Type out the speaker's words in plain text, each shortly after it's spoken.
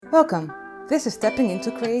Welcome. This is Stepping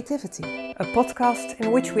into Creativity, a podcast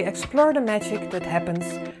in which we explore the magic that happens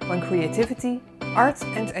when creativity, art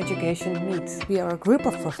and education meet. We are a group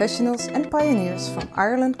of professionals and pioneers from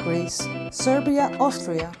Ireland, Greece, Serbia,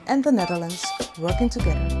 Austria and the Netherlands working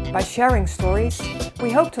together. By sharing stories,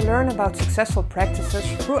 we hope to learn about successful practices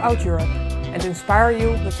throughout Europe and inspire you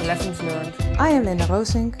with the lessons learned. I am Linda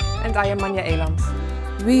Roosink. And I am Manja Eland.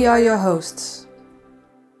 We are your hosts.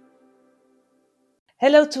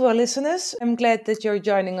 Hello to our listeners. I'm glad that you're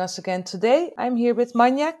joining us again today. I'm here with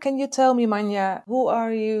Manja. Can you tell me, Manja, who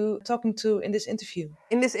are you talking to in this interview?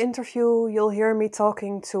 In this interview, you'll hear me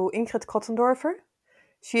talking to Ingrid Krottendorfer.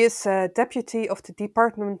 She is deputy of the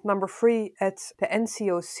department number 3 at the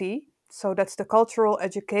NCOC. So that's the Cultural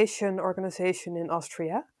Education Organization in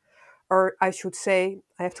Austria. Or I should say,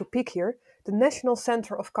 I have to peek here, the National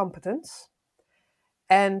Center of Competence.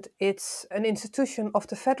 And it's an institution of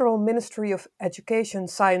the Federal Ministry of Education,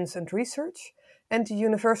 Science and Research and the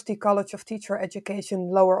University College of Teacher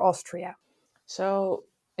Education, Lower Austria. So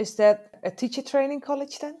is that a teacher training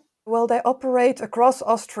college then? Well, they operate across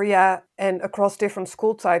Austria and across different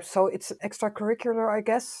school types. So it's extracurricular, I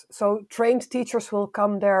guess. So trained teachers will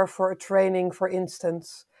come there for a training, for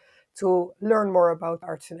instance, to learn more about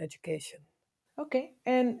arts and education. Okay.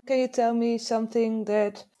 And can you tell me something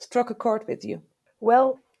that struck a chord with you?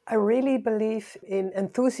 Well, I really believe in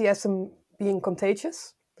enthusiasm being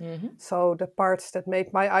contagious. Mm-hmm. So the parts that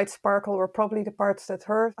make my eyes sparkle were probably the parts that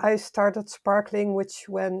her eyes started sparkling, which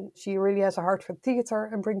when she really has a heart for theater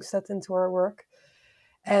and brings that into her work.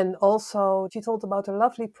 And also she told about a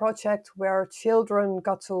lovely project where children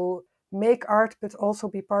got to make art, but also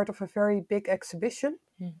be part of a very big exhibition,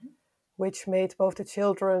 which made both the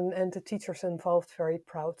children and the teachers involved very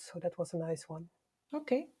proud. So that was a nice one.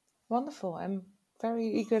 Okay, wonderful. I'm very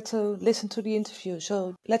eager to listen to the interview.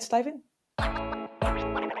 So let's dive in.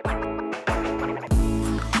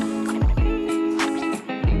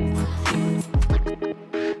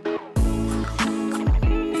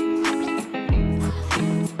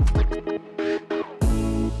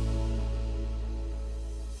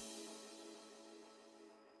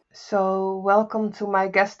 So welcome to my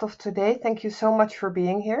guest of today. Thank you so much for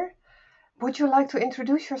being here. Would you like to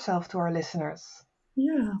introduce yourself to our listeners?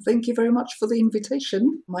 Yeah, thank you very much for the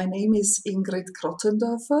invitation. My name is Ingrid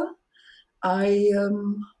Krottendorfer. I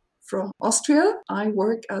am from Austria. I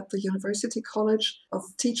work at the University College of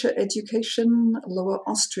Teacher Education, Lower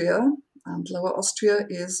Austria. And Lower Austria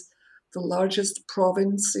is the largest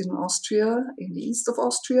province in Austria, in the east of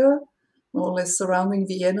Austria, more or less surrounding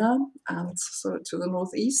Vienna and so to the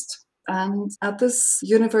northeast. And at this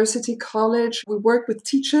university college, we work with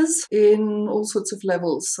teachers in all sorts of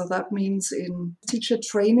levels. So that means in teacher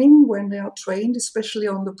training, when they are trained, especially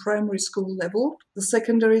on the primary school level. The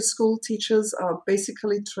secondary school teachers are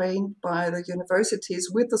basically trained by the universities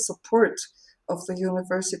with the support of the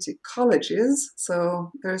university colleges, so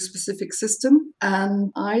very specific system.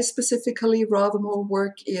 And I specifically rather more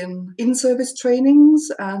work in-service trainings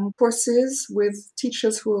and courses with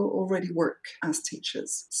teachers who already work as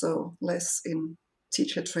teachers, so less in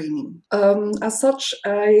teacher training. As such,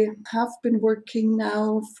 I have been working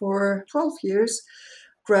now for 12 years,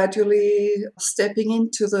 gradually stepping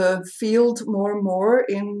into the field more and more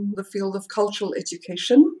in the field of cultural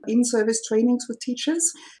education, in-service trainings with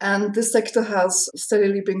teachers. And this sector has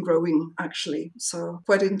steadily been growing, actually. So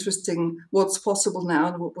quite interesting what's possible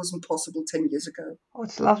now and what wasn't possible 10 years ago. Oh,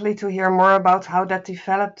 it's lovely to hear more about how that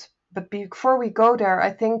developed. But before we go there,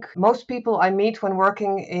 I think most people I meet when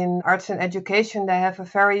working in arts and education, they have a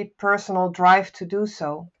very personal drive to do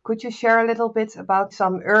so. Could you share a little bit about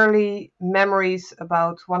some early memories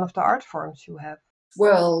about one of the art forms you have?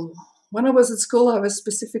 Well, when I was at school, I was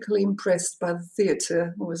specifically impressed by the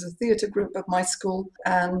theatre. There was a theatre group at my school,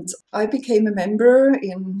 and I became a member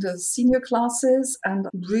in the senior classes and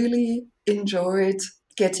really enjoyed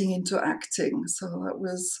getting into acting. So that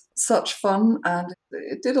was such fun, and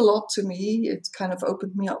it did a lot to me. It kind of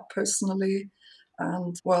opened me up personally.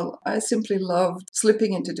 And well, I simply loved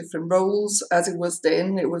slipping into different roles. As it was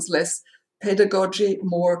then, it was less pedagogy,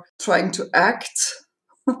 more trying to act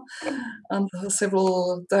and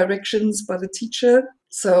several directions by the teacher.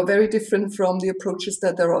 So very different from the approaches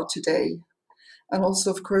that there are today. And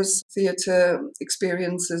also, of course, theatre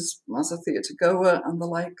experiences as a theatre goer and the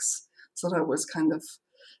likes. So that was kind of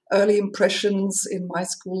early impressions in my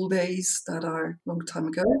school days that are a long time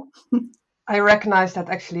ago. I recognize that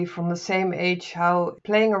actually from the same age, how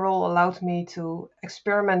playing a role allowed me to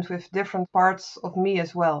experiment with different parts of me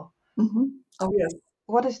as well. Mm-hmm. Oh, yes.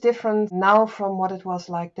 What is different now from what it was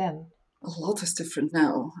like then? A lot is different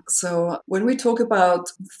now. So when we talk about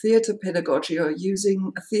theatre pedagogy or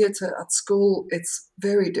using a theatre at school, it's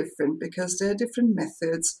very different because there are different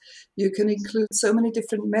methods. You can include so many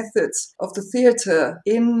different methods of the theatre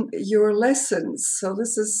in your lessons. So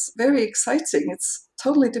this is very exciting. It's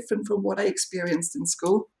totally different from what I experienced in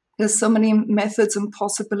school. There's so many methods and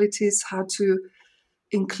possibilities how to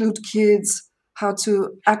include kids, how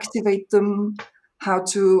to activate them, how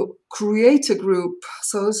to create a group.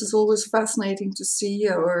 So this is always fascinating to see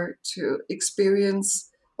or to experience,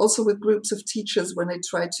 also with groups of teachers when they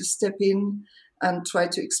try to step in and try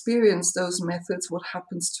to experience those methods, what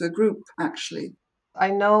happens to a group actually.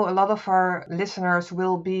 I know a lot of our listeners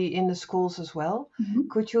will be in the schools as well. Mhm.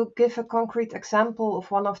 Could you give a concrete example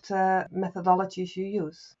of one of the methodologies you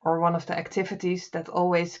use or one of the activities that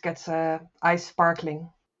always gets eyes sparkling?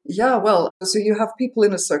 Yeah, well, so you have people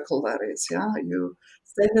in a circle, that is, yeah. You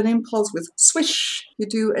send an impulse with swish. You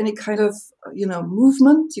do any kind of,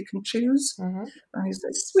 movement you can choose. Mm-hmm. And you say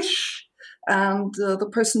swish. And the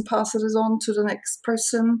person passes it on to the next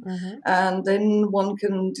person. Mm-hmm. And then one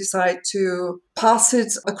can decide to pass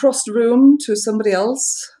it across the room to somebody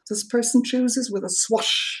else. This person chooses with a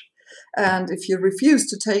swash. And if you refuse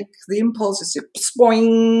to take the impulse, it's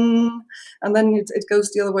spoing, and then it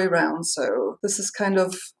goes the other way around. So this is kind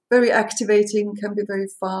of very activating, can be very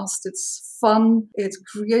fast. It's fun. It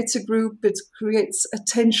creates a group. It creates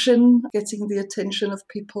attention, getting the attention of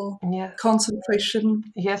people, Yeah. concentration.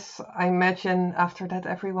 Yes, I imagine after that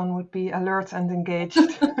everyone would be alert and engaged.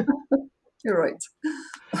 You're right.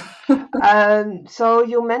 So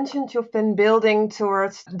you mentioned you've been building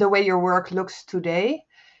towards the way your work looks today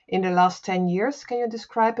in the last 10 years. Can you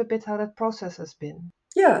describe a bit how that process has been?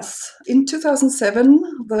 Yes. In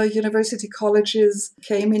 2007, the university colleges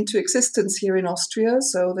came into existence here in Austria.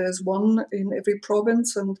 So there's one in every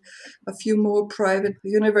province and a few more private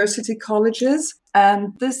university colleges.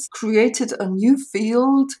 And this created a new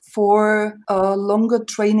field for longer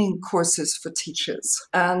training courses for teachers.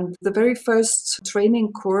 And the very first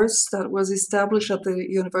training course that was established at the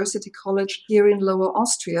University College here in Lower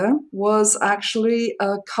Austria was actually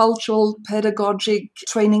a cultural pedagogic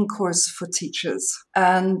training course for teachers.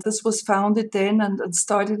 And this was founded then and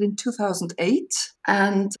started in 2008.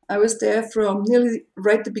 And I was there from nearly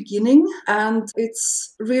right at the beginning. And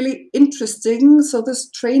it's really interesting. So this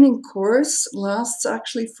training course lasts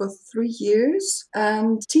actually for 3 years.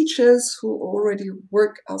 And teachers who already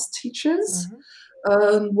work as teachers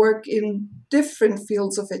work in different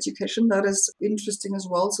fields of education. That is interesting as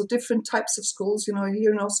well. So different types of schools.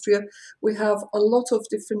 Here in Austria, we have a lot of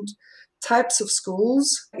different types of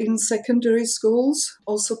schools in secondary schools,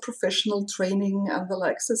 also professional training and the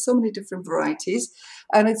likes. There's so many different varieties.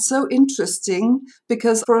 And it's so interesting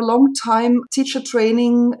because for a long time, teacher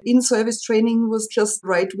training, in-service training was just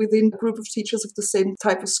right within a group of teachers of the same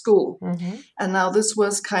type of school. Mm-hmm. And now this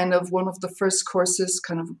was kind of one of the first courses,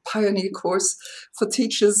 kind of a pioneer course for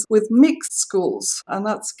teachers with mixed schools. And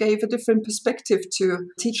that gave a different perspective to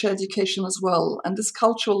teacher education as well. And this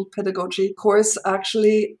cultural pedagogy course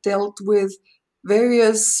actually dealt with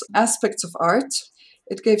various aspects of art.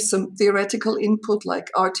 It gave some theoretical input like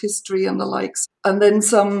art history and the likes, and then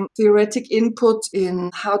some theoretic input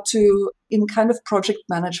in how to, in kind of project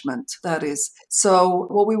management, that is. So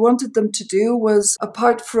what we wanted them to do was,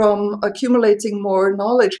 apart from accumulating more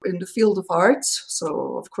knowledge in the field of art,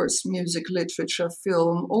 so of course music, literature,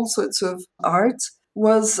 film, all sorts of art,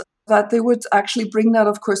 was that they would actually bring that,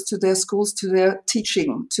 of course, to their schools, to their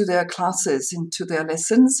teaching, to their classes, into their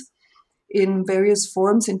lessons in various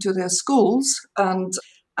forms into their schools and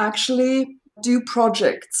actually do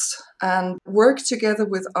projects and work together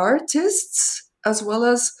with artists as well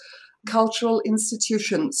as cultural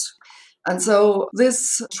institutions. And so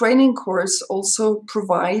this training course also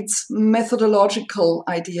provides methodological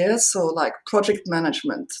ideas, so like project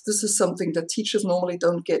management. This is something that teachers normally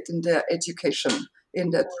don't get in their education,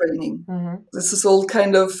 in their training. Mm-hmm. This is all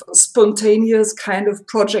kind of spontaneous kind of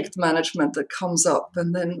project management that comes up.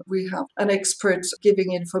 And then we have an expert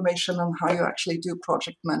giving information on how you actually do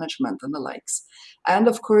project management and the likes. And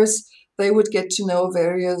of course, they would get to know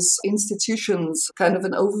various institutions, kind of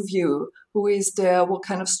an overview. Who is there? What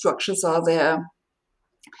kind of structures are there?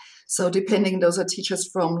 So depending, those are teachers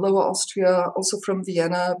from Lower Austria, also from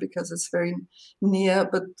Vienna, because it's very near.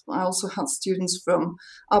 But I also had students from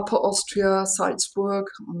Upper Austria, Salzburg,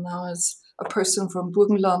 and now it's a person from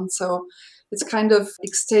Burgenland. So it's kind of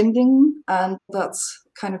extending, and that's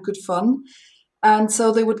kind of good fun. And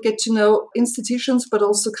so they would get to know institutions, but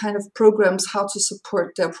also kind of programs, how to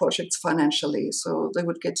support their projects financially. So they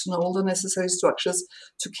would get to know all the necessary structures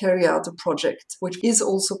to carry out a project, which is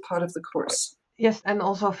also part of the course. Yes, and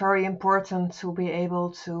also very important to be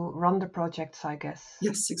able to run the projects, I guess.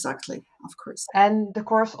 Yes, exactly, of course. And the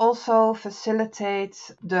course also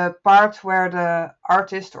facilitates the part where the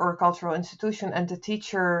artist or cultural institution and the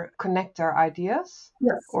teacher connect their ideas?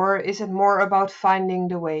 Yes. Or is it more about finding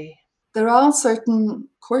the way? There are certain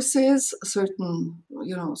courses, certain,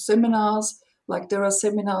 seminars, like there are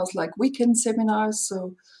seminars like weekend seminars,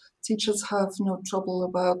 so teachers have no trouble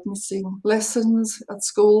about missing lessons at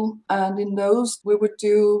school. And in those, we would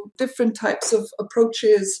do different types of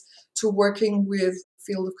approaches to working with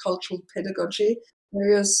field of cultural pedagogy,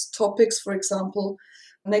 various topics. For example,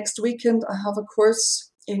 next weekend, I have a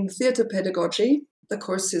course in theater pedagogy. The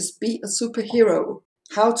course is Be a Superhero,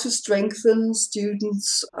 how to strengthen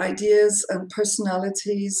students' ideas and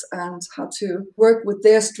personalities and how to work with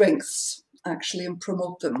their strengths actually and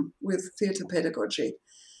promote them with theatre pedagogy.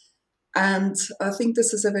 And I think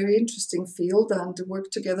this is a very interesting field and to work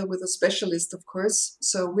together with a specialist, of course,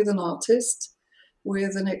 so with an artist,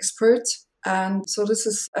 with an expert. And so this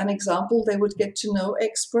is an example. They would get to know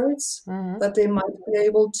experts that they might be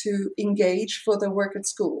able to engage for their work at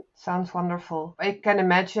school. Sounds wonderful. I can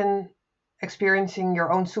imagine experiencing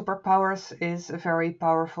your own superpowers is a very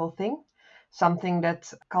powerful thing. Something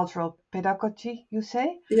that cultural pedagogy, you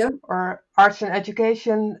say, Yeah, or arts and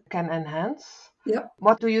education can enhance. yeah.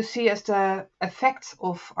 What do you see as the effect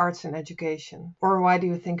of arts and education? Or why do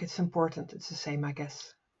you think it's important? It's the same, I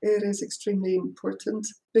guess. It is extremely important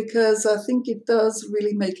because I think it does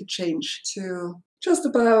really make a change to just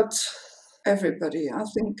about everybody. I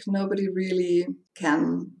think nobody really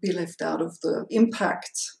can be left out of the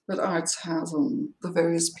impact that arts has on the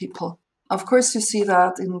various people. Of course, you see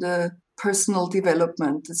that in the personal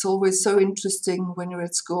development. It's always so interesting when you're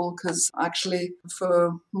at school because actually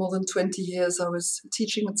for more than 20 years I was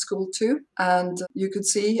teaching at school too. And you could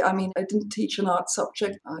see, I mean, I didn't teach an art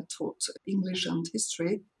subject. I taught English and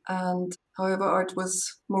history. And however, art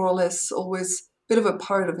was more or less always a bit of a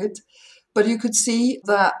part of it. But you could see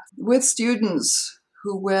that with students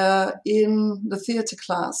who were in the theatre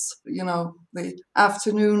class, the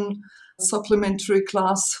afternoon supplementary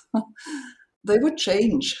class, they would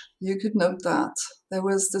change. You could note that. There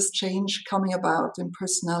was this change coming about in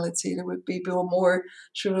personality. There would be people more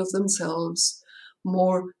sure of themselves,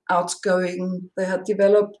 more outgoing. They had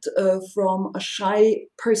developed from a shy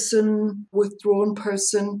person, withdrawn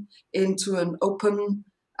person, into an open,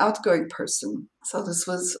 outgoing person. So this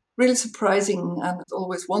was really surprising and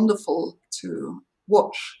always wonderful to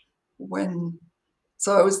watch when.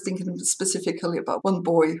 So I was thinking specifically about one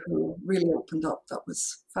boy who really opened up. That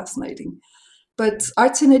was fascinating. But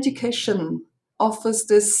arts in education offers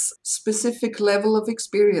this specific level of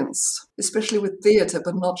experience, especially with theatre,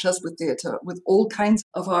 but not just with theatre, with all kinds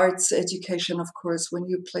of arts education, of course, when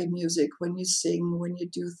you play music, when you sing, when you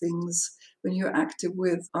do things, when you're active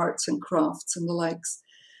with arts and crafts and the likes.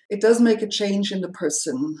 It does make a change in the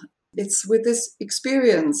person. It's with this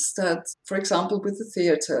experience that, for example, with the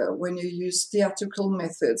theatre, when you use theatrical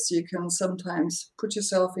methods, you can sometimes put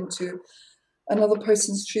yourself into another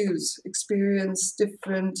person's shoes, experience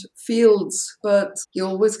different fields, but you're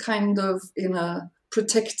always kind of in a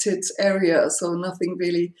protected area, so nothing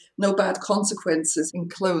really, no bad consequences,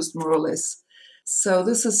 enclosed more or less. So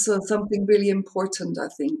this is something really important, I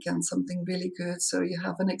think, and something really good. So you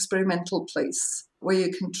have an experimental place where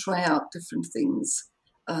you can try out different things.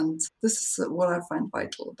 And this is what I find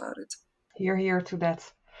vital about it. Hear to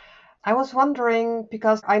that. I was wondering,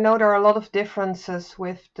 because I know there are a lot of differences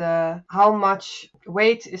with how much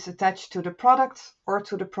weight is attached to the product or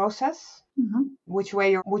to the process. Mm-hmm. Which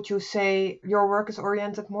way would you say your work is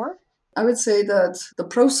oriented more? I would say that the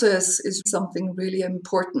process is something really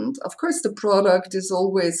important. Of course, the product is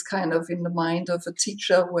always kind of in the mind of a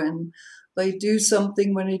teacher when they do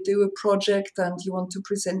something, when they do a project and you want to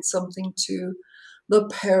present something to the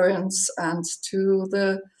parents and to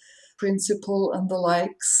the principal and the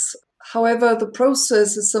likes. However, the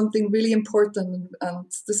process is something really important, and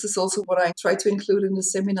this is also what I try to include in the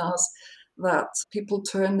seminars, that people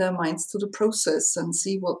turn their minds to the process and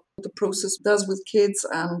see what the process does with kids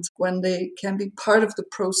and when they can be part of the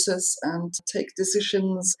process and take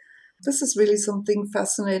decisions. This is really something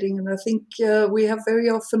fascinating, and I think we have very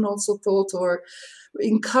often also thought or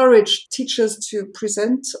encouraged teachers to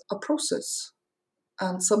present a process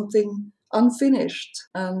and something unfinished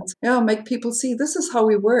and make people see this is how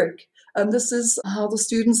we work and this is how the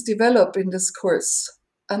students develop in this course.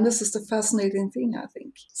 And this is the fascinating thing, I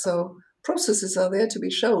think. So processes are there to be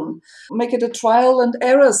shown. Make it a trial and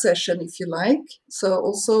error session, if you like. So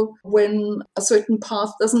also when a certain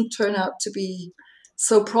path doesn't turn out to be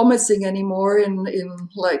so promising anymore in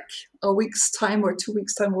like a week's time or 2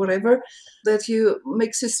 weeks time, whatever, that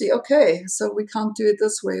makes you see, okay, so we can't do it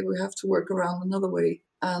this way. We have to work around another way.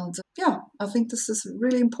 And yeah, I think this is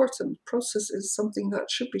really important. Process is something that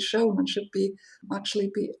should be shown and should be actually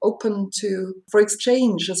be open for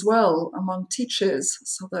exchange as well among teachers,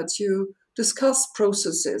 so that you discuss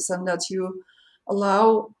processes and that you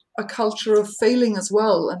allow a culture of failing as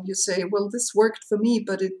well. And you say, well, this worked for me,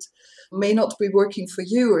 but it may not be working for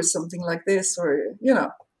you, or something like this, or,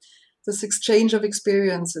 this exchange of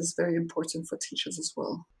experience is very important for teachers as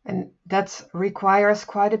well. And that requires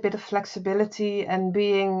quite a bit of flexibility and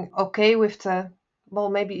being okay with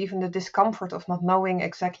maybe even the discomfort of not knowing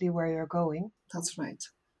exactly where you're going. That's right.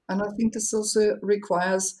 And I think this also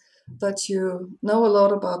requires that you know a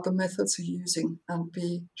lot about the methods you're using and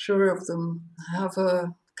be sure of them, have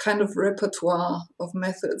a kind of repertoire of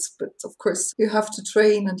methods. But of course, you have to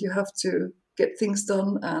train and you have to get things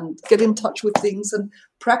done and get in touch with things and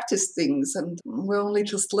practice things. And we're only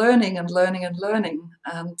just learning and learning and learning.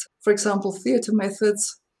 And for example, theatre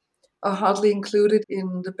methods are hardly included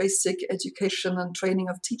in the basic education and training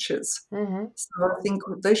of teachers. Mm-hmm. So I think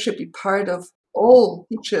they should be part of all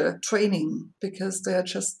teacher training, because they're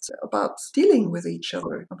just about dealing with each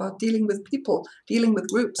other, about dealing with people, dealing with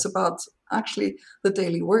groups, about actually the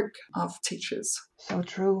daily work of teachers. So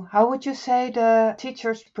true. How would you say the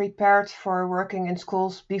teachers prepared for working in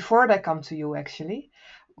schools before they come to you, actually?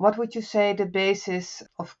 What would you say the basis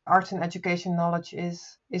of arts and education knowledge is?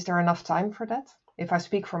 Is there enough time for that? If I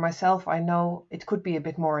speak for myself, I know it could be a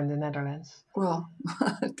bit more in the Netherlands. Well,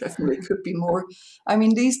 it definitely could be more. I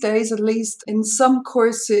mean, these days, at least in some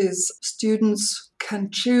courses, students can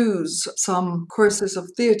choose some courses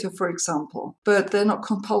of theatre, for example, but they're not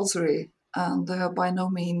compulsory. And they are by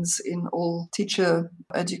no means in all teacher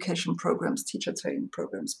education programs, teacher training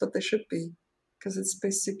programs, but they should be, because it's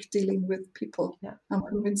basic dealing with people. Yeah. I'm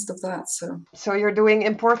convinced of that. So you're doing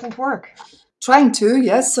important work. Trying to,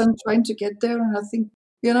 yes, and trying to get there. And I think,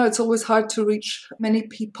 it's always hard to reach many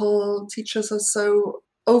people. Teachers are so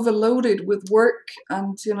overloaded with work,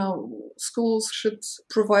 and, schools should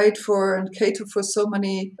provide for and cater for so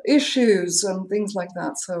many issues and things like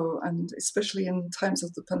that. So, and especially in times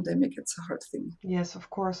of the pandemic, it's a hard thing. Yes,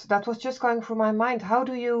 of course. That was just going through my mind. How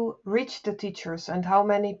do you reach the teachers, and how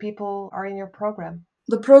many people are in your program?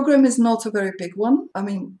 The program is not a very big one. I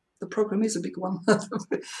mean, the program is a big one.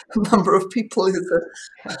 The number of people is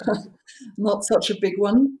not such a big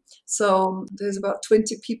one. So there's about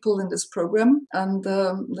 20 people in this program, and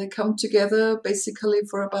they come together basically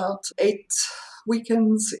for about 8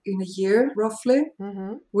 weekends in a year, roughly,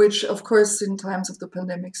 Mm-hmm. which, of course, in times of the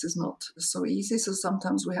pandemics is not so easy. So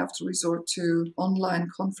sometimes we have to resort to online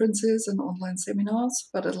conferences and online seminars,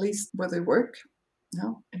 but at least where they work,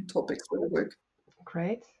 in topics where they work.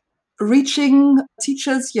 Great. Reaching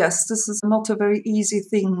teachers, yes, this is not a very easy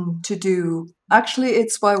thing to do. Actually,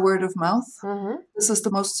 it's by word of mouth. Mm-hmm. This is the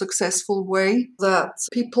most successful way that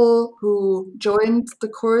people who joined the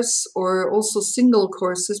course, or also single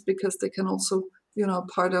courses, because they can also,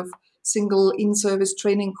 part of single in-service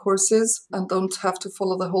training courses and don't have to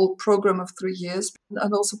follow the whole program of 3 years,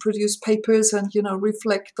 and also produce papers and,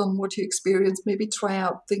 reflect on what you experience, maybe try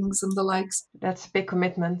out things and the likes. That's a big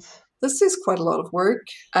commitment. This is quite a lot of work.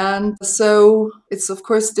 And so it's, of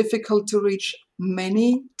course, difficult to reach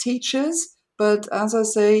many teachers. But as I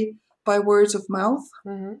say, by word of mouth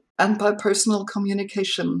and by personal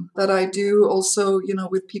communication that I do also,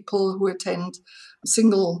 with people who attend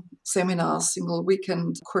single seminars, single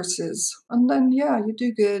weekend courses. And then, you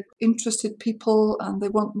do get interested people, and they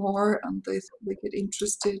want more, and they get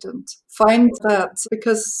interested and find that,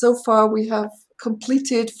 because so far we have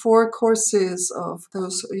completed 4 courses of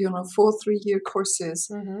those, 4 3-year courses.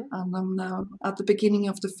 Mm-hmm. And I'm now at the beginning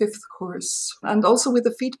of the 5th course. And also with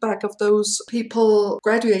the feedback of those people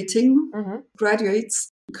graduates,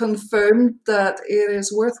 confirmed that it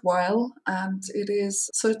is worthwhile, and it is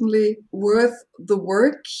certainly worth the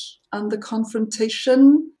work and the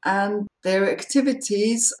confrontation, and their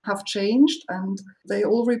activities have changed, and they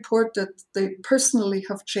all report that they personally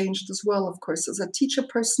have changed as well, of course, as a teacher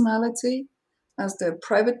personality, as their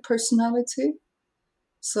private personality.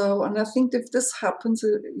 So, and I think if this happens,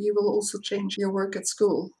 you will also change your work at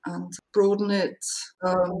school and broaden it,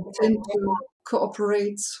 tend to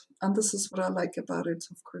cooperate. And this is what I like about it,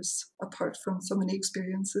 of course, apart from so many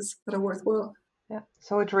experiences that are worthwhile. Yeah.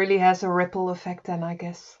 So it really has a ripple effect then, I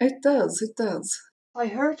guess. It does. I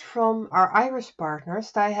heard from our Irish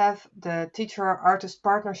partners they have the teacher-artist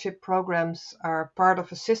partnership programs are part of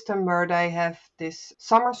a system where they have this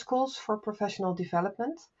summer schools for professional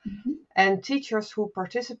development. Mhm. And teachers who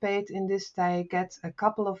participate in this, they get a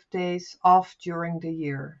couple of days off during the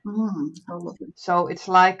year. How lovely. So it's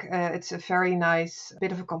like it's a very nice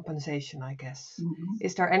bit of a compensation, I guess. Mhm.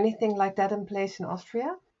 Is there anything like that in place in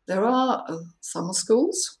Austria? There are summer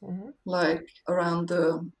schools, like around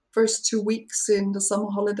the first 2 weeks in the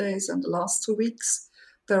summer holidays and the last 2 weeks.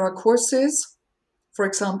 There are courses. For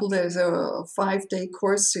example, there's a 5-day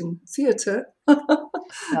course in theatre.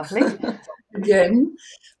 Lovely. Again,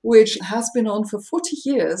 which has been on for 40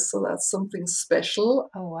 years, so that's something special.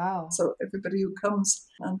 Oh, wow. So everybody who comes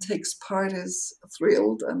and takes part is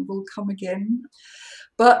thrilled and will come again.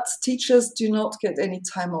 But teachers do not get any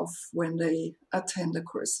time off when they attend a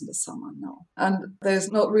course in the summer, no. And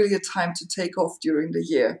there's not really a time to take off during the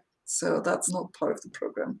year. So that's not part of the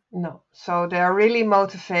program. No. So they're really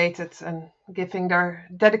motivated and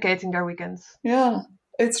dedicating their weekends. Yeah,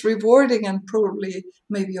 it's rewarding and probably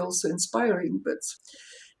maybe also inspiring. But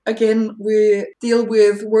again, we deal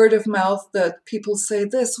with word of mouth that people say,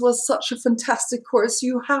 this was such a fantastic course,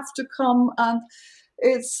 you have to come, and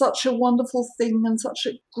it's such a wonderful thing and such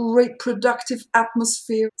a great productive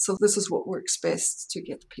atmosphere. So this is what works best to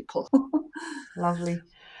get people. Lovely.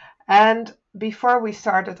 And before we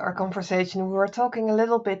started our conversation, we were talking a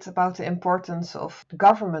little bit about the importance of the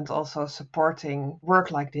government also supporting work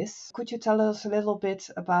like this. Could you tell us a little bit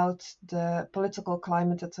about the political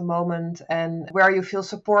climate at the moment and where you feel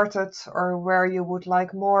supported or where you would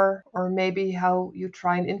like more, or maybe how you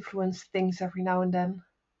try and influence things every now and then?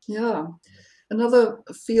 Yeah. Another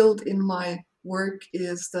field in my work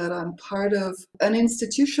is that I'm part of an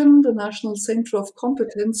institution, the National Center of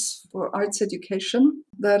Competence for Arts Education.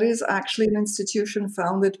 That is actually an institution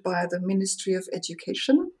founded by the Ministry of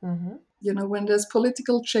Education. Mm-hmm. You know, when there's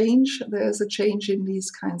political change, there's a change in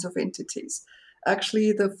these kinds of entities.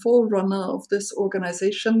 Actually, the forerunner of this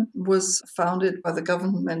organization was founded by the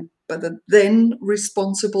government, by the then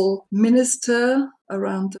responsible minister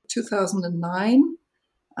around 2009.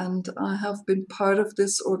 And I have been part of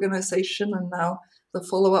this organization and now the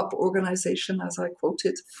follow-up organization, as I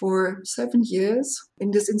quoted, for 7 years.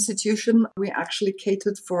 In this institution, we actually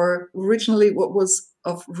catered for originally what was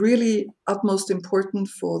of really utmost importance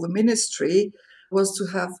for the ministry was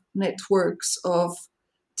to have networks of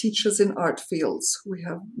teachers in art fields. We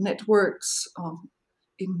have networks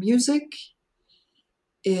in music,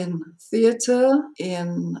 in theater,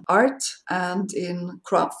 in art, and in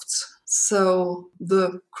crafts. So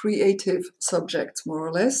the creative subject, more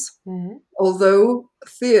or less. Mm-hmm. Although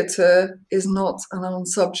theatre is not an own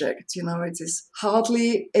subject, you know, it is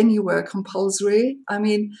hardly anywhere compulsory. I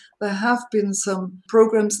mean, there have been some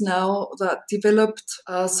programs now that developed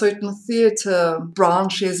certain theatre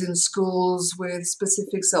branches in schools with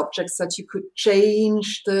specific subjects that you could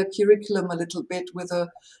change the curriculum a little bit with a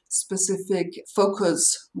specific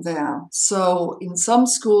focus there. So in some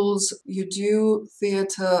schools, you do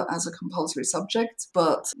theatre as a compulsory subject,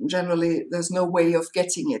 but generally there's no way of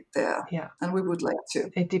getting it there. Yeah. And we would like to.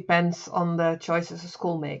 It depends on the choices a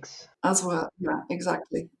school makes. As well, yeah,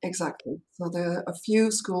 exactly. So there are a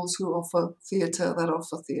few schools who offer theatre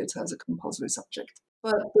as a compulsory subject.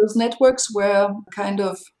 But those networks were kind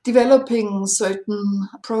of developing certain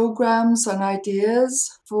programs and ideas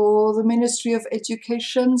for the Ministry of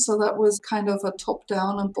Education. So that was kind of a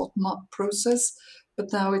top-down and bottom-up process.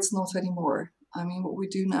 But now it's not anymore. I mean, what we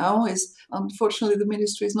do now is, unfortunately, the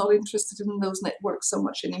ministry is not interested in those networks so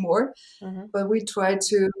much anymore. Mm-hmm. But we try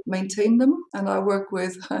to maintain them. And I work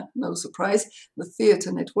with, no surprise, the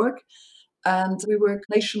theatre network. And we work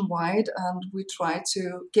nationwide and we try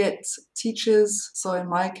to get teachers, so in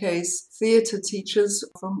my case, theatre teachers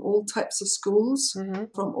from all types of schools,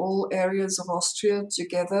 from all areas of Austria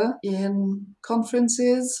together in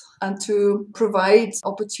conferences and to provide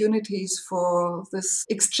opportunities for this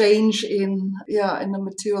exchange in the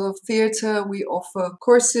material of theatre. We offer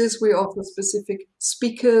courses, we offer specific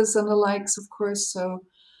speakers and the likes, of course, so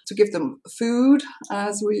to give them food,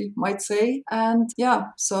 as we might say. And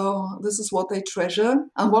so this is what they treasure.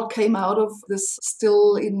 And what came out of this,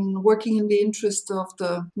 still in working in the interest of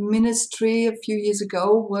the ministry a few years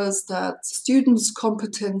ago, was that students'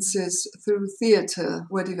 competences through theatre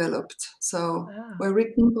were developed. So were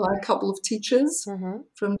written by a couple of teachers from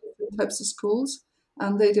different types of schools.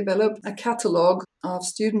 And they developed a catalogue of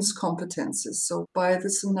students' competences. So by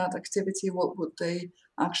this and that activity, what would they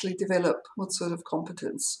actually develop what sort of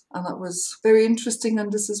competence. And that was very interesting.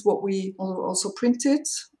 And this is what we also printed.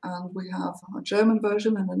 And we have a German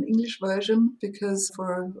version and an English version because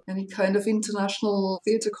for any kind of international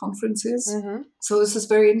theatre conferences. Mm-hmm. So this is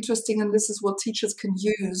very interesting, and this is what teachers can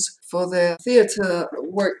use for their theatre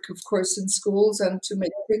work, of course, in schools, and to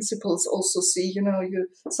make principals also see, you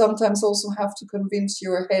sometimes also have to convince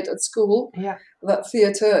your head at school that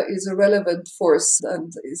theatre is a relevant force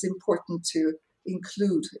and is important to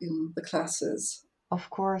include in the classes. Of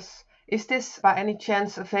course. Is this by any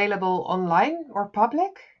chance available online or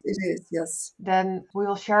public? It is, yes. Then we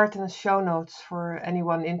will share it in the show notes for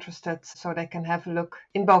anyone interested so they can have a look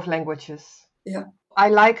in both languages. Yeah. I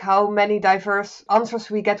like how many diverse answers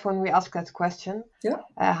we get when we ask that question. Yeah.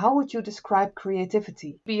 How would you describe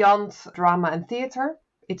creativity beyond drama and theater?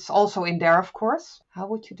 It's also in there, of course. How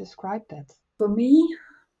would you describe that? For me,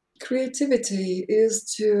 creativity is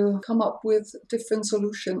to come up with different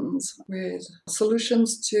solutions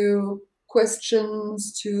to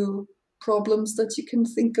questions, to problems that you can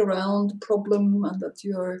think around problem, and that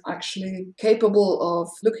you're actually capable of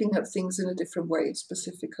looking at things in a different way,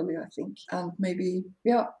 specifically, I think. And maybe,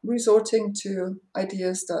 resorting to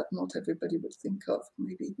ideas that not everybody would think of,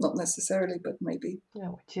 maybe. Not necessarily, but maybe. Yeah,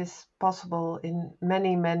 which is possible in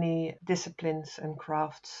many, many disciplines and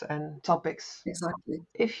crafts and topics. Exactly.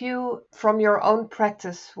 If you, from your own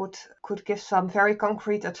practice, could give some very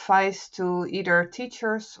concrete advice to either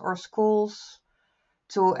teachers or schools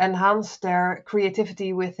to enhance their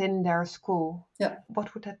creativity within their school,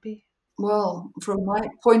 what would that be? Well, from my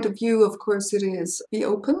point of view, of course, it is be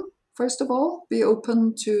open, first of all. Be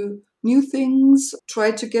open to new things.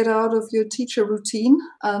 Try to get out of your teacher routine.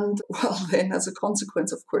 And, well, then as a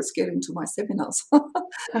consequence, of course, get into my seminars. But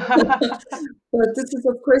this is,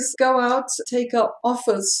 of course, go out, take up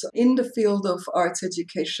offers in the field of arts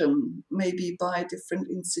education, maybe by different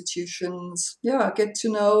institutions. Get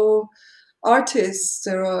to know artists.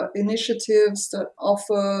 There are initiatives that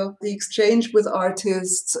offer the exchange with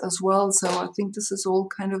artists as well. So I think this is all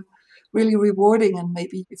kind of really rewarding. And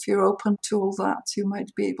maybe if you're open to all that, you might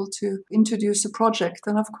be able to introduce a project.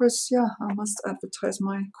 And of course, I must advertise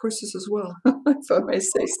my courses as well, if I may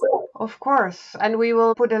say so. Of course. And we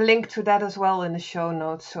will put a link to that as well in the show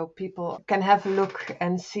notes so people can have a look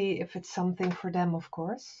and see if it's something for them, of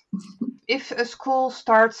course. If a school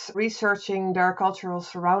starts researching their cultural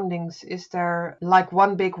surroundings, is there like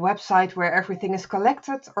one big website where everything is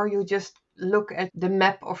collected, or you just look at the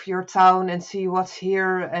map of your town and see what's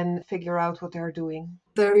here and figure out what they're doing?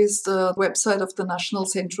 There is the website of the National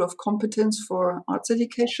Center of Competence for Arts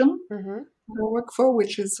Education. Mm-hmm. I work for,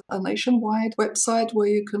 which is a nationwide website where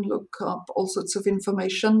you can look up all sorts of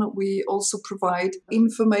information. We also provide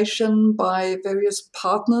information by various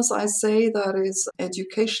partners, I say, that is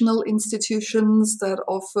educational institutions that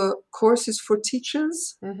offer courses for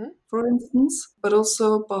teachers, for instance, but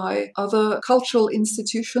also by other cultural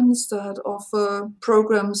institutions that offer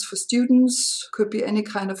programs for students. Could be any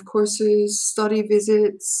kind of courses, study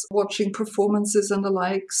visits, watching performances and the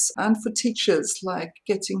likes, and for teachers, like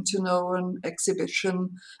getting to know an exhibition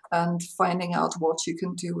and finding out what you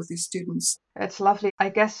can do with these students. It's lovely. I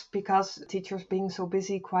guess because teachers being so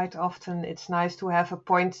busy, quite often it's nice to have a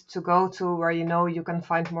point to go to where you can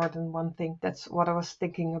find more than one thing. That's what I was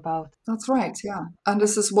thinking about. That's right, yeah. And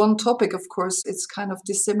this is one topic, of course. It's kind of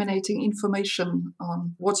disseminating information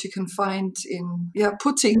on what you can find in,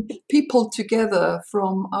 putting people together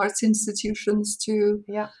from arts institutions to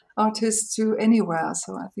artists to anywhere.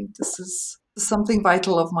 So I think this is something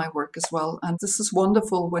vital of my work as well. And this is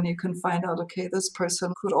wonderful when you can find out, okay, this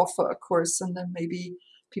person could offer a course, and then maybe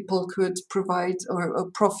people could provide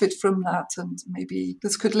or profit from that. And maybe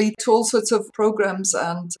this could lead to all sorts of programs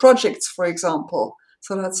and projects, for example.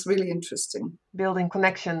 So that's really interesting. Building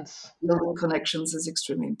connections. Building connections is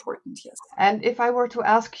extremely important, yes. And if I were to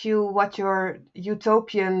ask you what your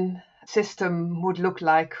utopian system would look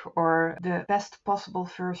like, or the best possible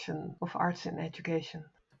version of arts in education?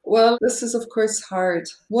 Well, this is, of course, hard.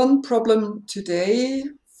 One problem today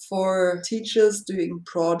for teachers doing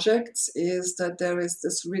projects is that there is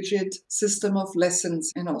this rigid system of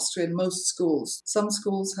lessons in Austria in most schools. Some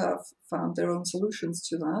schools have found their own solutions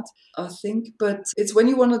to that, I think. But it's when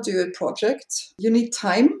you want to do a project, you need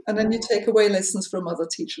time, and then you take away lessons from other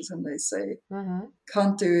teachers and they say,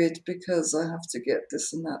 can't do it because I have to get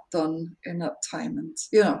this and that done in that time. And,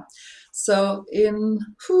 so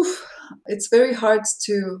it's very hard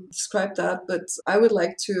to describe that, but I would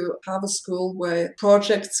like to have a school where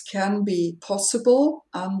projects projects can be possible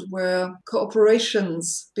and where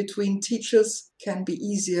cooperations between teachers can be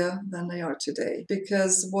easier than they are today.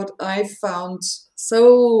 Because what I found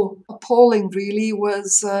so appalling really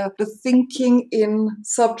was the thinking in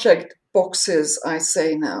subject boxes, I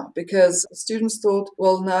say now, because students thought,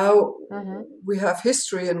 well, now we have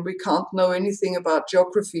history and we can't know anything about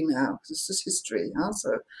geography now. This is history.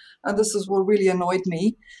 Huh? And this is what really annoyed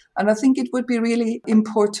me. And I think it would be really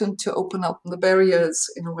important to open up the barriers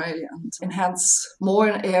in a way and enhance more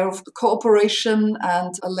an air of cooperation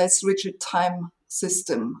and a less rigid time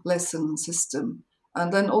system, lesson system.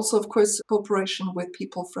 And then also, of course, cooperation with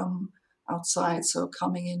people from outside. So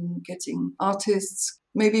coming in, getting artists,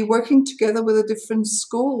 maybe working together with a different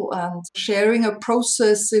school and sharing a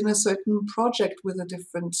process in a certain project with a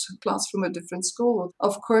different class from a different school.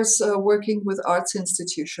 Of course, working with arts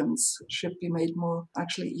institutions should be made more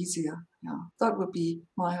actually easier. Yeah, that would be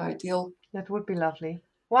my ideal. That would be lovely.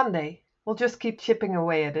 One day. We'll just keep chipping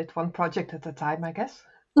away at it, one project at a time, I guess.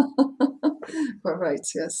 Right,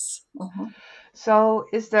 yes. Uh-huh. So,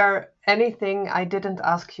 is there anything I didn't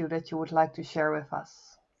ask you that you would like to share with us?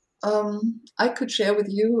 I could share with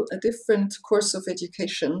you a different course of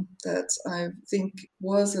education that I think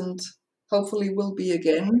was and hopefully will be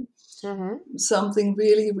again something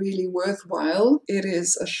really, really worthwhile. It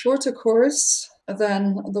is a shorter course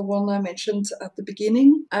than the one I mentioned at the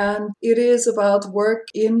beginning, and it is about work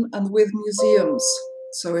in and with museums.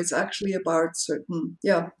 So it's actually about certain,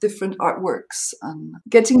 different artworks and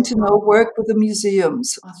getting to know work with the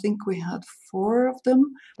museums. I think we had 4 of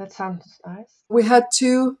them. That sounds nice. We had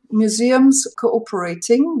 2 museums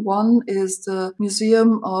cooperating. One is the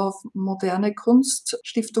Museum of Moderne Kunst,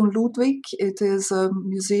 Stiftung Ludwig. It is a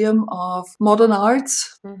museum of modern art,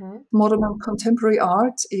 modern and contemporary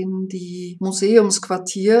art in the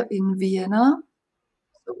Museumsquartier in Vienna.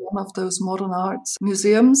 One of those modern art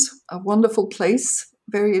museums, a wonderful place.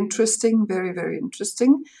 Very interesting, very, very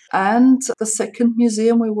interesting. And the second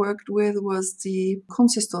museum we worked with was the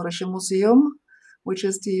Kunsthistorische Museum, which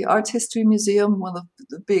is the art history museum, one of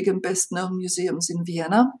the big and best known museums in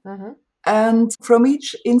Vienna. And from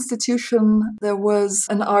each institution, there was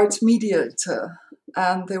an art mediator,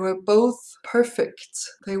 and they were both perfect.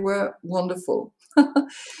 They were wonderful.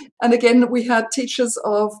 And again, we had teachers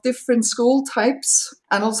of different school types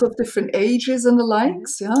and also of different ages and the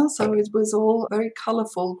likes. Yeah, so it was all a very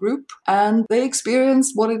colorful group, and they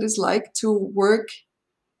experienced what it is like to work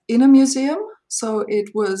in a museum. So it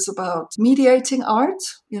was about mediating art,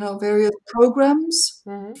 various programs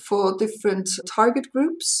for different target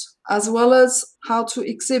groups, as well as how to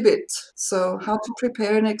exhibit. So how to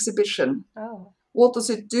prepare an exhibition. What does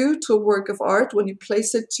it do to a work of art when you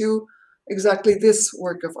place it to exactly this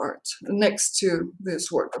work of art next to this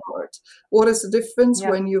work of art? What is the difference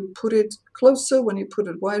when you put it closer, when you put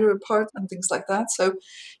it wider apart, and things like that? So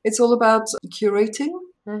it's all about curating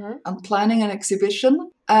and planning an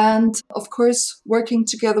exhibition, and of course working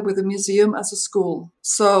together with the museum as a school.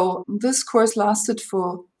 So this course lasted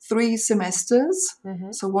for 3 semesters,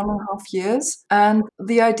 so 1.5 years, and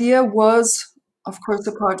the idea was, of course,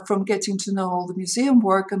 apart from getting to know all the museum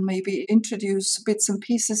work and maybe introduce bits and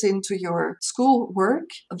pieces into your school work,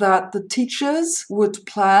 that the teachers would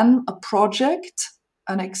plan a project,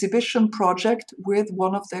 an exhibition project with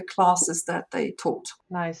one of their classes that they taught.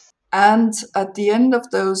 Nice. And at the end of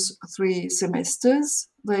those 3 semesters,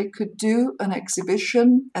 they could do an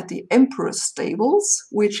exhibition at the Emperor's Stables,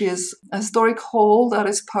 which is a historic hall that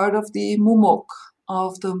is part of the MUMOC,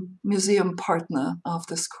 of the museum partner of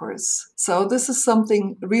this course. So this is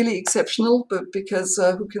something really exceptional, but because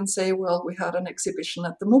who can say, well, we had an exhibition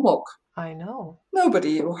at the MUMOC? I know.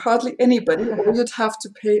 Nobody, or hardly anybody, or you'd have to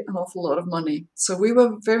pay an awful lot of money. So we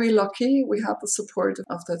were very lucky. We had the support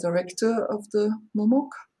of the director of the MUMOC.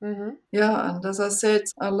 Yeah, and as I said,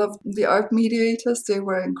 I loved the art mediators. They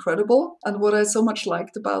were incredible. And what I so much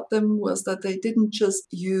liked about them was that they didn't just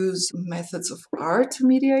use methods of art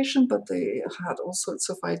mediation, but they had all sorts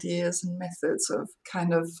of ideas and methods of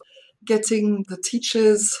kind of getting the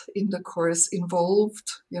teachers in the course involved.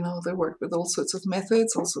 They worked with all sorts of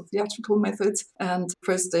methods, also theatrical methods. And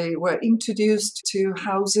first they were introduced to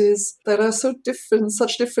houses that are so different,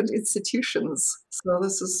 such different institutions. So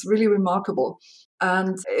this is really remarkable.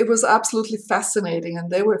 And it was absolutely fascinating,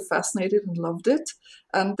 and they were fascinated and loved it.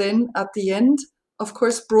 And then at the end, of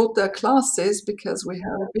course, brought their classes, because we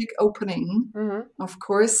had a big opening, of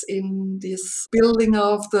course, in this building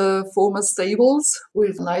of the former stables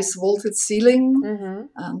with nice vaulted ceiling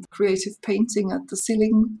and creative painting at the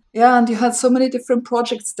ceiling. Yeah, and you had so many different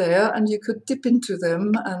projects there, and you could dip into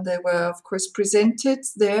them, and they were, of course, presented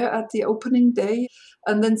there at the opening day.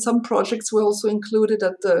 And then some projects were also included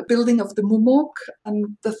at the building of the MUMOC.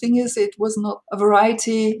 And the thing is, it was not a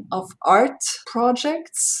variety of art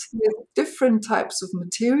projects with different types of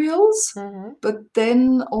materials. But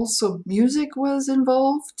then also music was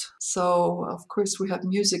involved. So, of course, we had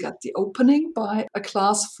music at the opening by a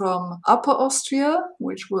class from Upper Austria,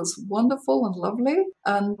 which was wonderful and lovely.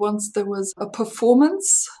 And once there was a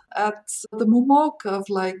performance at the MUMOC of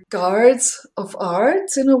like guards of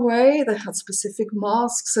art in a way. They had specific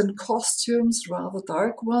masks and costumes, rather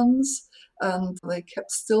dark ones. And they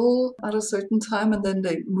kept still at a certain time, and then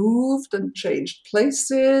they moved and changed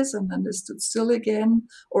places, and then they stood still again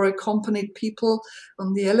or accompanied people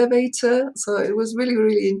on the elevator. So it was really,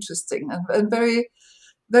 really interesting and very,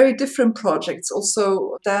 very different projects.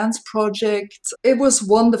 Also, dance project. It was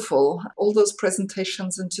wonderful, all those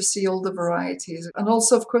presentations and to see all the varieties. And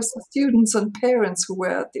also, of course, the students and parents who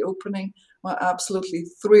were at the opening were absolutely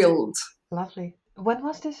thrilled. Lovely. When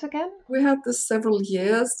was this again? We had this several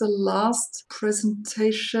years. The last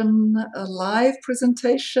presentation, a live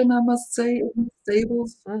presentation, I must say, in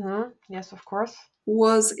Stables. Yes, of course.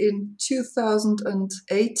 Was in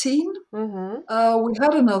 2018. We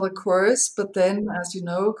had another course, but then, as you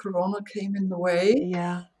know, Corona came in the way.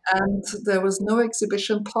 Yeah. And there was no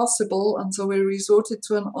exhibition possible, and so we resorted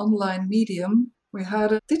to an online medium. We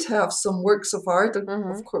did have some works of art,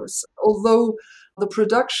 of course, although the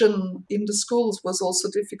production in the schools was also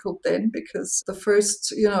difficult then because the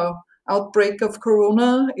first, outbreak of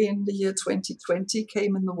Corona in the year 2020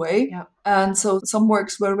 came in the way. Yeah. And so some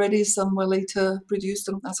works were ready, some were later produced.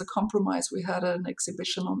 And as a compromise, we had an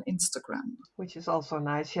exhibition on Instagram. Which is also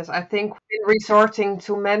nice. Yes, I think we're resorting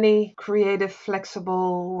to many creative,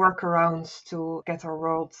 flexible workarounds to get our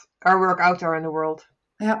work out there in the world.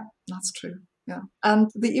 Yeah, that's true. Yeah. And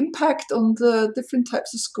the impact on the different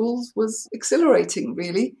types of schools was exhilarating,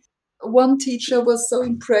 really. One teacher was so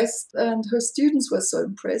impressed and her students were so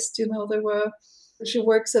impressed. She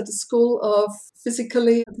works at a school of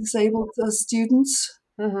physically disabled students.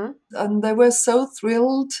 And they were so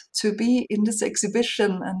thrilled to be in this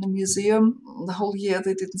exhibition and the museum. The whole year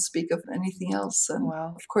they didn't speak of anything else. And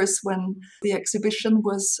wow. Of course, when the exhibition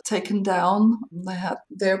was taken down, they had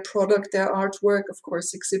their product, their artwork, of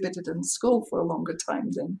course, exhibited in school for a longer time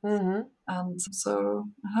then. And so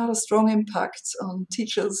it had a strong impact on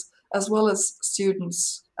teachers as well as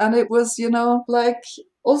students. And it was, like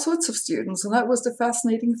all sorts of students. And that was the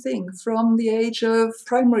fascinating thing, from the age of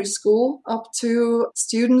primary school up to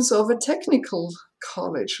students of a technical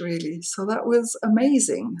college, really. So that was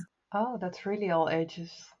amazing. Oh, that's really all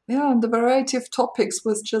ages. Yeah, and the variety of topics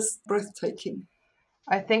was just breathtaking.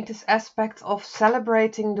 I think this aspect of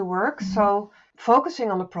celebrating the work, so focusing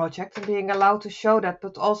on the project and being allowed to show that,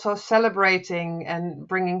 but also celebrating and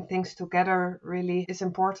bringing things together really is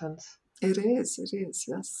important. It is,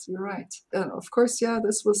 yes, you're right. And of course,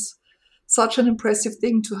 this was such an impressive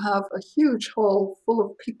thing to have a huge hall full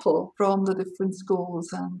of people from the different schools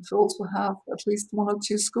and to also have at least one or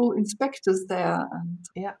two school inspectors there. And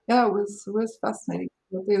it was fascinating.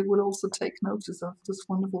 They would also take notice of this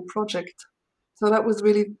wonderful project. So that was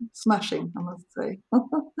really smashing, I must say.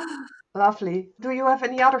 Lovely. Do you have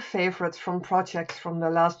any other favorites from projects from the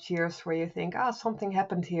last years where you think, something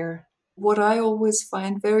happened here? What I always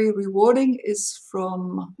find very rewarding is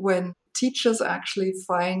from when teachers actually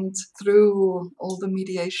find, through all the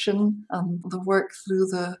mediation and the work through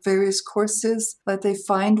the various courses, that they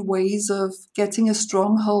find ways of getting a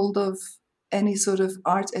stronghold of any sort of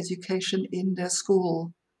art education in their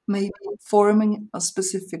school. Maybe forming a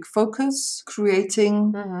specific focus,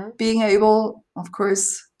 creating, being able, of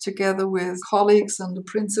course, together with colleagues and the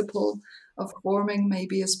principal, of forming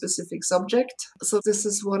maybe a specific subject. So this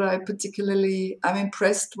is what I'm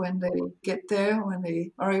impressed when they get there, when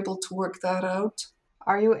they are able to work that out.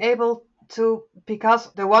 Are you able to,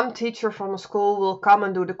 because the one teacher from a school will come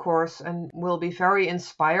and do the course and will be very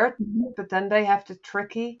inspired, but then they have the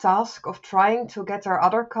tricky task of trying to get their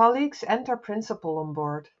other colleagues and their principal on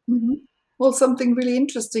board. Well, something really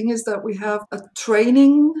interesting is that we have a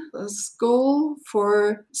training school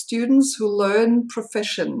for students who learn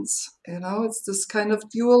professions. It's this kind of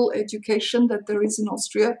dual education that there is in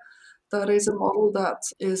Austria. That is a model that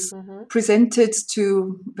is presented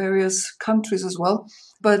to various countries as well.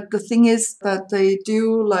 But the thing is that they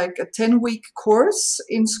do like a 10-week course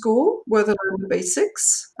in school where they learn the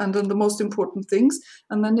basics and then the most important things.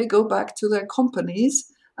 And then they go back to their companies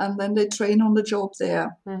and then they train on the job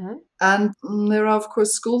there. And there are, of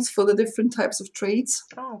course, schools for the different types of trades.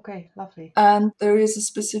 Oh, okay, lovely. And there is a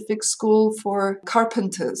specific school for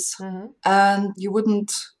carpenters. And you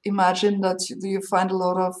wouldn't imagine that you find a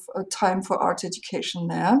lot of time for art education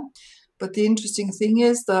there. But the interesting thing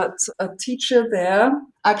is that a teacher there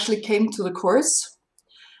actually came to the course.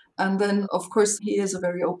 And then, of course, he is a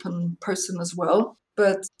very open person as well.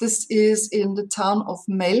 But this is in the town of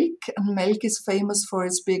Melk, and Melk is famous for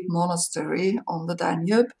its big monastery on the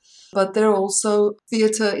Danube. But there are also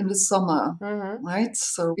theater in the summer, right?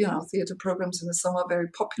 So, theater programs in the summer are very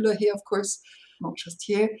popular here, of course, not just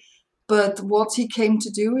here. But what he came to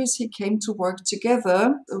do is he came to work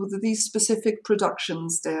together with these specific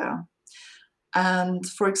productions there. And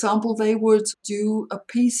for example, they would do a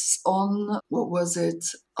piece on,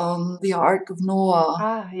 on the Ark of Noah.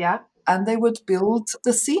 Ah, yeah. And they would build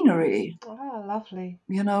the scenery. Oh, lovely.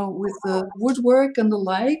 With the woodwork and the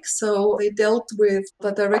like. So they dealt with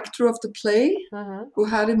the director of the play, who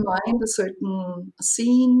had in mind a certain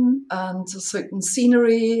scene and a certain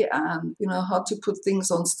scenery and, how to put things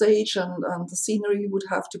on stage. And the scenery would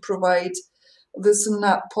have to provide this and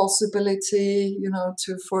that possibility,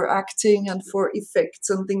 for acting and for effects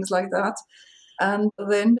and things like that. And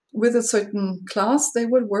then with a certain class, they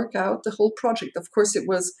would work out the whole project. Of course, it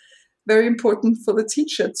was very important for the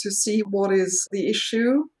teacher to see what is the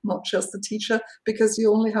issue, not just the teacher, because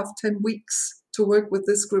you only have 10 weeks to work with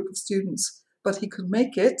this group of students. But he could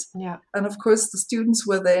make it. Yeah. And of course, the students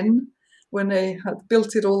were then, when they had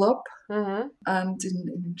built it all up, and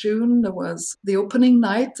in June there was the opening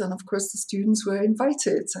night, and of course the students were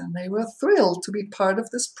invited, and they were thrilled to be part of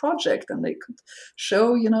this project, and they could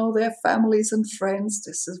show, their families and friends,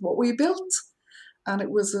 this is what we built. And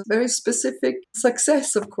it was a very specific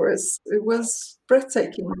success, of course. It was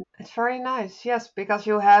breathtaking. It's very nice, yes, because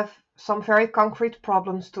you have some very concrete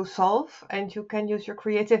problems to solve and you can use your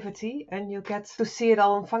creativity and you get to see it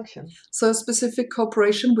all in function. So specific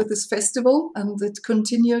cooperation with this festival, and it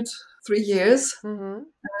continued 3 years. And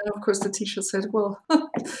of course the teacher said, well,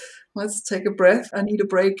 let's take a breath. I need a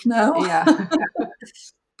break now. Yeah.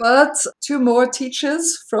 But 2 more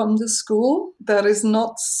teachers from the school that is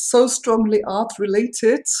not so strongly art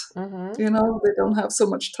related, they don't have so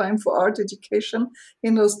much time for art education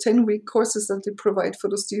in those 10-week courses that they provide for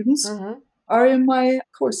the students, are in my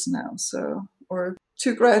course now. So, or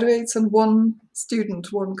 2 graduates and 1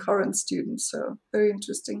 current student. So very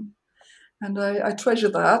interesting. And I treasure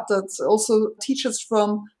that also teachers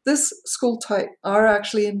from this school type are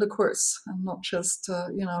actually in the course, and not just,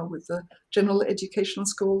 with the general education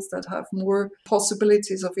schools that have more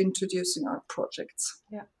possibilities of introducing art projects.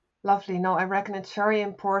 Yeah, lovely. No, I reckon it's very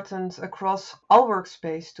important across all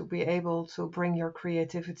workspace to be able to bring your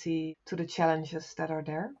creativity to the challenges that are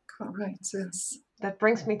there. Correct, yes. That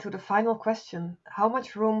brings me to the final question. How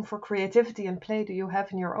much room for creativity and play do you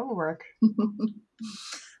have in your own work?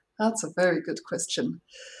 That's a very good question.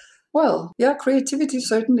 Well, yeah, creativity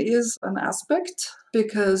certainly is an aspect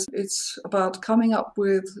because it's about coming up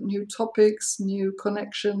with new topics, new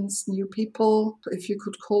connections, new people, if you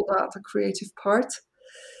could call that a creative part.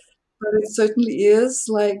 But it certainly is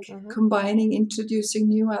like combining, introducing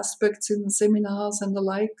new aspects in seminars and the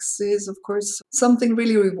likes is, of course, something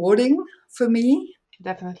really rewarding for me.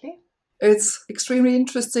 Definitely. It's extremely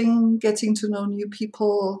interesting getting to know new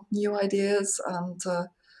people, new ideas, and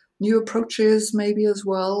new approaches maybe as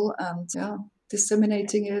well, and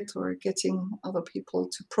disseminating it or getting other people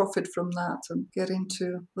to profit from that and get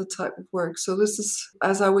into the type of work. So this is,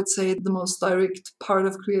 as I would say, the most direct part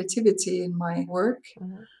of creativity in my work,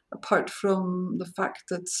 apart from the fact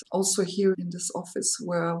that also here in this office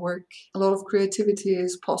where I work, a lot of creativity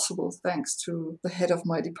is possible thanks to the head of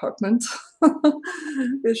my department.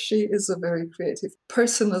 She is a very creative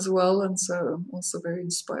person as well, and so also very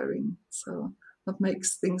inspiring. So that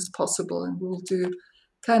makes things possible, and we'll do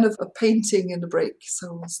kind of a painting in the break.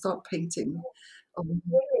 So we'll start painting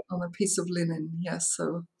on a piece of linen. Yes,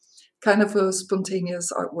 so kind of a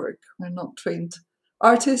spontaneous artwork. We're not trained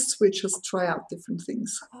artists, we just try out different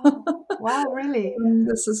things. Oh, wow, really? And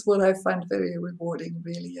this is what I find very rewarding,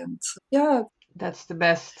 really. And yeah. That's the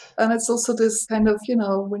best. And it's also this kind of,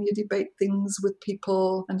 when you debate things with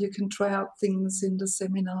people and you can try out things in the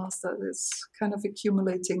seminars, that is kind of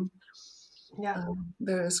accumulating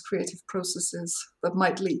various creative processes that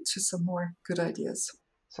might lead to some more good ideas.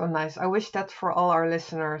 So nice. I wish that for all our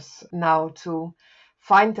listeners now to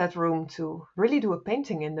find that room to really do a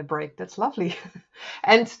painting in the break. That's lovely.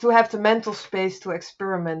 And to have the mental space to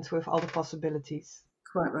experiment with all the possibilities.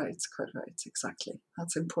 Quite right, exactly.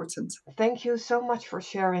 That's important. Thank you so much for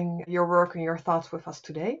sharing your work and your thoughts with us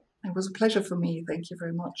today. It was a pleasure for me. Thank you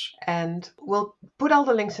very much. And we'll put all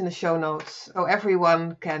the links in the show notes so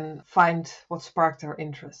everyone can find what sparked their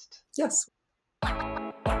interest. Yes.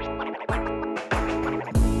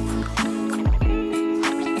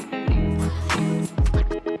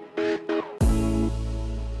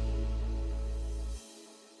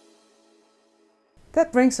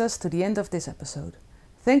 That brings us to the end of this episode.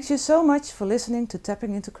 Thank you so much for listening to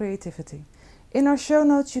Tapping into Creativity. In our show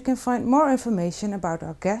notes you can find more information about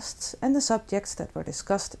our guests and the subjects that were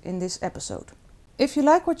discussed in this episode. If you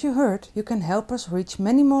like what you heard, you can help us reach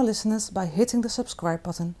many more listeners by hitting the subscribe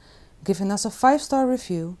button, giving us a 5-star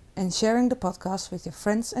review and sharing the podcast with your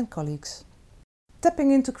friends and colleagues.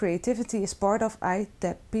 Tapping into Creativity is part of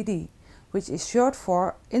ITAP-PD, which is short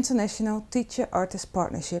for International Teacher-Artist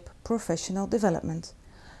Partnership Professional Development.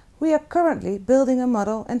 We are currently building a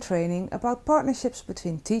model and training about partnerships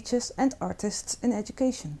between teachers and artists in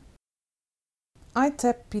education.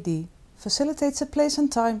 ITAP-PD facilitates a place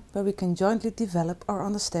and time where we can jointly develop our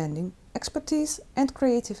understanding, expertise and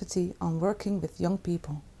creativity on working with young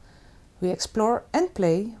people. We explore and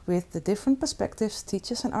play with the different perspectives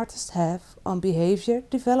teachers and artists have on behavior,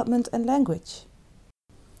 development and language.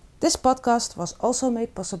 This podcast was also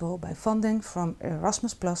made possible by funding from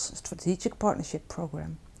Erasmus Plus Strategic Partnership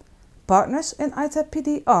Program. Partners in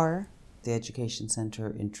ITAP-PD are the Education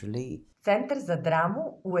Center in Tralee, Център за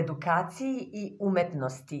драму, едукации и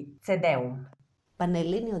уметности, CEDEUM.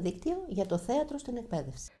 Πανελλήνιο Δίκτυο για το Θέατρο στην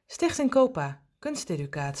Εκπαίδευση. Stichting COPA,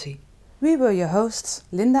 Kunsteducatie. We were your hosts,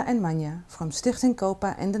 Linda and Manja from Stichting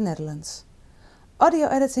COPA in the Netherlands. Audio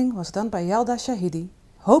editing was done by Yalda Shahidi.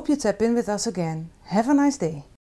 Hope you tap in with us again. Have a nice day.